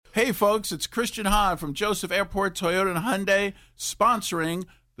Hey, folks, it's Christian Hahn from Joseph Airport Toyota and Hyundai sponsoring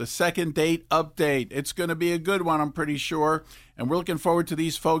the Second Date Update. It's going to be a good one, I'm pretty sure. And we're looking forward to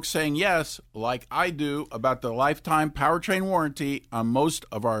these folks saying yes, like I do, about the lifetime powertrain warranty on most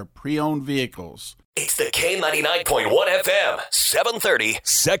of our pre-owned vehicles. It's the K99.1 FM, 730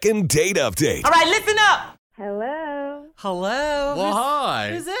 Second Date Update. All right, listen up. Hello. Hello. Well, hi.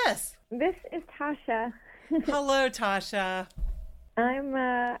 Who's this? This is Tasha. Hello, Tasha.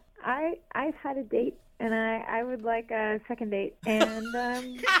 I've had a date and I would like a second date. And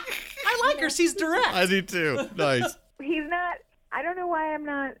I like her. She's direct. I do too. Nice. he's not. I don't know why I'm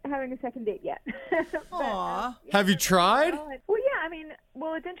not having a second date yet. But, Aw. Have you tried? Well, yeah. I mean,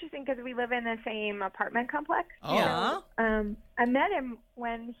 it's interesting because we live in the same apartment complex. Oh. Yeah. I met him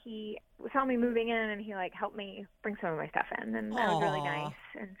when he saw me moving in, and he helped me bring some of my stuff in, and that was really Aw. nice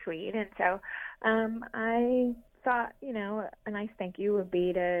and sweet. And so, I thought, a nice thank you would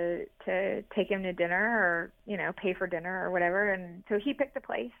be to take him to dinner, or pay for dinner or whatever. And so he picked a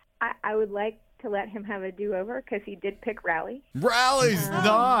place. I would like to let him have a do-over because he did pick Rally. Rally's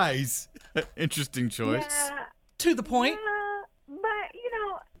nice. Interesting choice. Yeah, To the point. but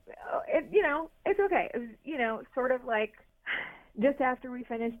it's okay. It was, sort of like just after we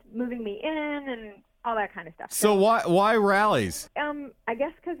finished moving me in and all that kind of stuff. So why Rally's? I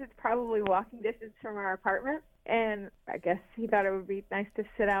guess because it's probably walking distance from our apartment, and I guess he thought it would be nice to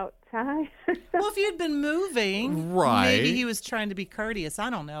sit outside. Well, if you'd been moving, Right. maybe he was trying to be courteous. I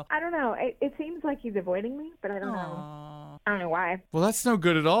don't know. I don't know. It seems like he's avoiding me, but I don't know. Aw. I don't know why. Well, that's no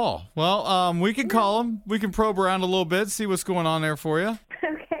good at all. Well, we can call him. We can probe around a little bit, see what's going on there for you.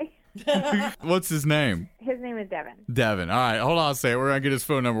 Okay. What's his name? His name is Devin. Devin. All right, hold on a second. We're going to get his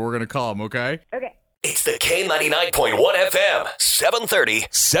phone number. We're going to call him, okay? Okay. It's the K99.1 FM, 730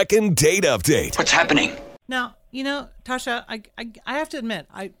 Second Date Update. What's happening? Now, Tasha, I have to admit,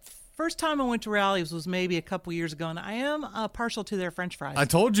 first time I went to Rally's was maybe a couple years ago, and I am partial to their French fries. I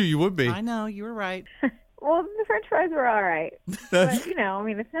told you would be. I know, you were right. Well, the French fries were all right, but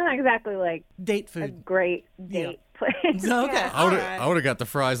it's not exactly like Date a food. great date place. Okay. Yeah. I would All right. have got the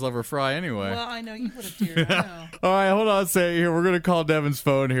fries lover fry anyway. Well, I know you would have, dear. I know. All right, hold on a second here. We're going to call Devin's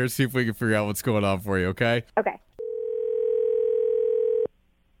phone here, see if we can figure out what's going on for you, okay? Okay.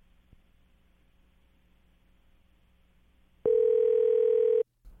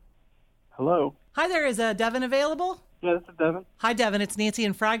 Hello. Hi there, is Devin available? Yeah, this is Devin. Hi, Devin. It's Nancy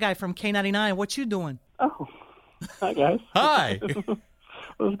and Fry Guy from K99. What you doing? Oh, hi guys. Hi.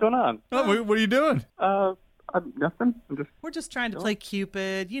 What's going on? Oh, what are you doing? Nothing. I'm just. We're just trying to play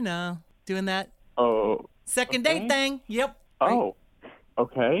Cupid, doing that Oh. second Okay. date thing. Yep. Oh.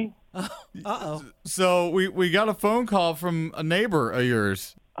 Okay. Uh-oh. So we got a phone call from a neighbor of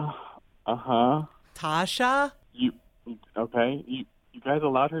yours. Uh-huh. Tasha? You. Okay. You guys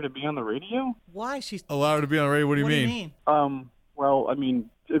allowed her to be on the radio? Why? She's... Allowed her to be on the radio? What do you mean? Well, I mean,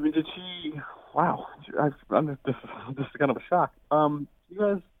 did she? Wow. I'm just. This is kind of a shock. You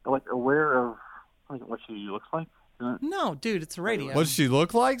guys are aware of what she looks like? No, dude, it's a radio. What does she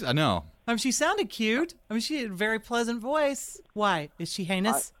look like? I know. She sounded cute. she had a very pleasant voice. Why? Is she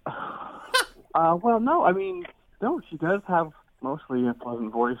heinous? Well, no. I mean, no. She does have mostly a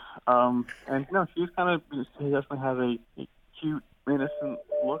pleasant voice. And no, she definitely has a cute, innocent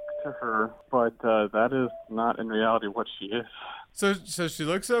look to her. But that is not in reality what she is. So she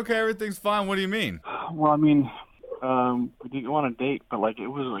looks okay. Everything's fine. What do you mean? Well, I mean, we didn't go on a date, but it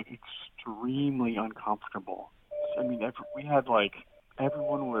was extremely uncomfortable. I mean, we had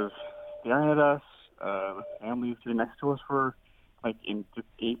everyone was staring at us. The families sitting next to us were just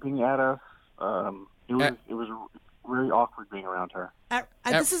gaping at us. It was very awkward being around her.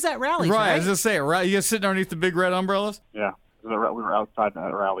 This is at Rally's, Right. right? I was gonna say, right? You guys sitting underneath the big red umbrellas? Yeah, we were outside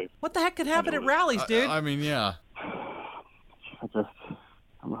at Rally's. What the heck could happen at Rally's, dude? I mean, yeah.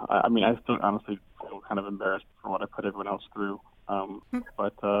 I still honestly feel kind of embarrassed for what I put everyone else through.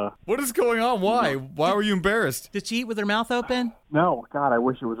 But What is going on? Why? Why were you embarrassed? Did she eat with her mouth open? no, God, I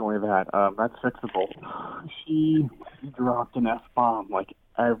wish it was only that. That's fixable. She dropped an F-bomb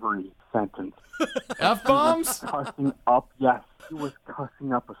every sentence. F-bombs? Cussing up, yes. She was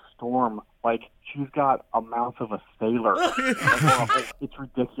cussing up a storm. She's got a mouth of a sailor. It's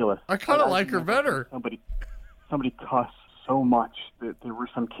ridiculous. I kind of like her better. Somebody cussed so much that there were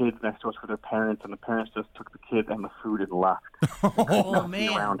some kids next to us with their parents, and the parents just took the kids and the food and left. Oh, Nothing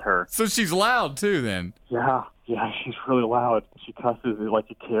man. around her. So she's loud too, then. Yeah, she's really loud. She cusses like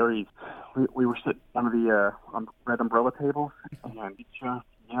it carries. We were sitting under the red umbrella tables, and she just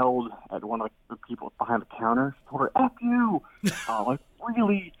yelled at one of the people behind the counter. She told her, "F you!"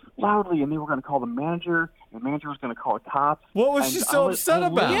 really loudly, and they were going to call the manager, and the manager was going to call the cops. What was And she so upset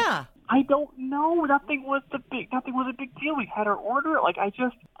about? Yeah. I don't know. Nothing was a big deal. We had our order. Like, I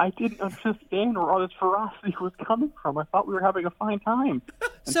didn't understand where all this ferocity was coming from. I thought we were having a fine time.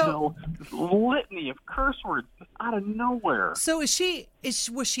 So- Until this litany of curse words just out of nowhere. So was she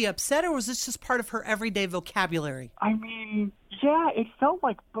upset, or was this just part of her everyday vocabulary? I mean, yeah, it felt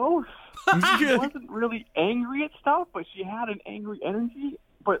like both. She wasn't really angry at stuff, but she had an angry energy,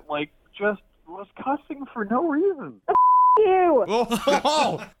 but, like, just was cussing for no reason. You,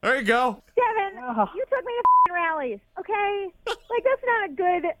 Oh, there you go. Devin, you took me to f***ing rallies, okay? Like, that's not a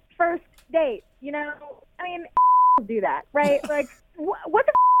good first date, you know? I mean, do that, right? Like, what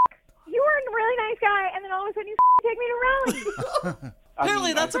the f***? You were a really nice guy, and then all of a sudden you take me to rallies.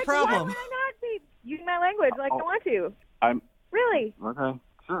 Apparently that's a Why problem. would I not be using my language like I want to? I'm Really? okay.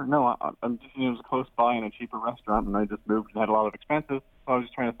 Sure. No, I'm just, it was close by in a cheaper restaurant, and I just moved and had a lot of expenses. So I was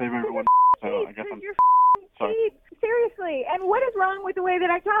just trying to save everyone. So I guess I'm You're sorry. cheap. Seriously. And what is wrong with the way that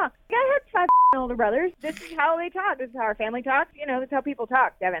I talk? I had 5 older brothers. This is how they talk. This is how our family talks. You know, this is how people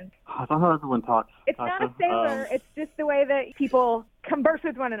talk, Devin. I don't know how everyone talks. It's not a Tasha. sailor. It's just the way that people converse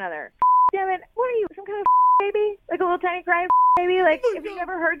with one another. Devin, what are you, some kind of baby? Like a little tiny crying baby? Like, have you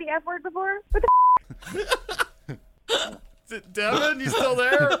ever heard the F word before? What the Devin, you still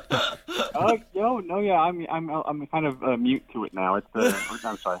there? Yeah. I'm kind of mute to it now. It's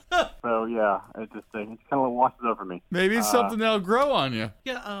I'm sorry. So yeah, it kind of washes over me. Maybe it's something that'll grow on you.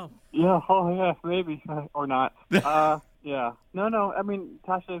 Yeah. Oh. Yeah. Oh yeah. Maybe or not. Yeah. No. I mean,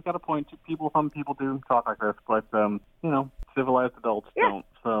 Tasha's got a point. Some people do talk like this, but civilized adults don't.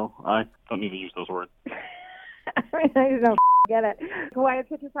 So I don't need to use those words. I mean, I just don't get it. Why it's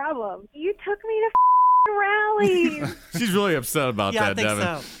such a problem? You took me to rallies. She's really upset about Yeah, I that, think Devin.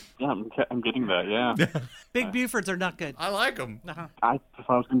 so. Yeah, I'm getting that. Yeah. Big Bufords are not good. I like them. Uh-huh. I just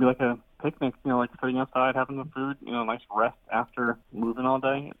thought it was gonna be like a picnic, like sitting outside having the food, nice rest after moving all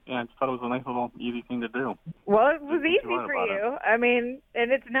day. Yeah, I just thought it was a nice little easy thing to do. Well, it was Too easy hard for about you. I mean,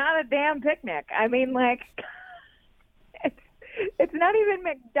 and it's not a damn picnic. I mean, like, it's not even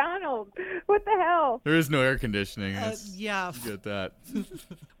McDonald's. What the hell? There is no air conditioning. Yeah. Get that.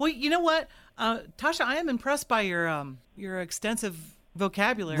 Well, you know what, Tasha, I am impressed by your extensive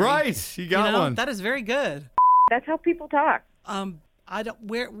vocabulary. Right, you got one. That is very good. That's how people talk. I don't.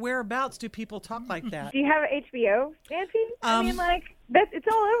 Whereabouts do people talk like that? Do you have HBO, Nancy? I mean, like, it's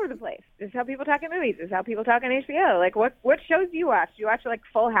all over the place. This is how people talk in movies. This is how people talk on HBO. Like, what shows do you watch? Do you watch, like,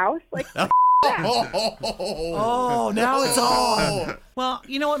 Full House? Like, Oh, now it's on. Well,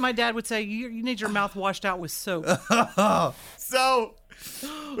 you know what my dad would say? You need your mouth washed out with soap. So,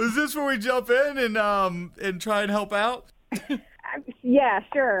 is this where we jump in and try and help out? yeah,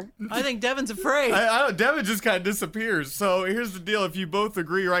 sure. I think Devin's afraid. I don't. Devin just kind of disappears. So here's the deal: if you both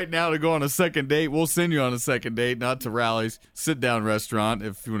agree right now to go on a second date, we'll send you on a second date, not to Rally's sit-down restaurant.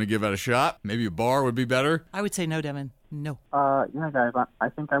 If you want to give that a shot, maybe a bar would be better. I would say no, Devin. No. Yeah, guys, I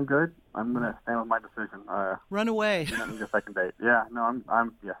think I'm good. I'm gonna stand with my decision. Run away. I need a second date. Yeah, no,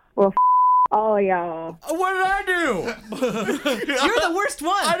 I'm yeah. Well, all y'all. What did I do? You're the worst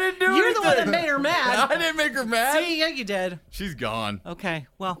one. I didn't do You're anything. the one that made her mad. I didn't make her mad. See, yeah, you did. She's gone. Okay,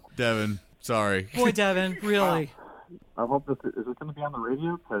 well, Devin, sorry. boy, Devin, really. I hope is it going to be on the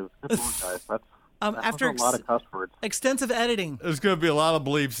radio? Because good Lord, guys, that's After a lot of cuss words. extensive editing. There's going to be a lot of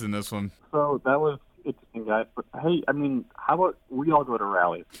bleeps in this one. So that was interesting, guys. But hey, I mean, how about we all go to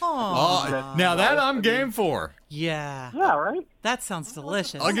rallies? Oh, Now that I'm game for. yeah. Yeah, right. That sounds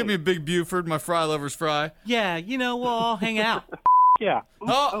delicious. I'll give me a big Buford, my fry lover's fry. Yeah, we'll all hang out. Yeah. Ooh,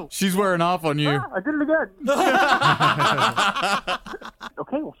 Oh, she's wearing off on you. I did it again.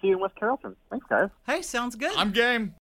 Okay, we'll see you in West Carrollton. Thanks, guys. Hey, sounds good. I'm game.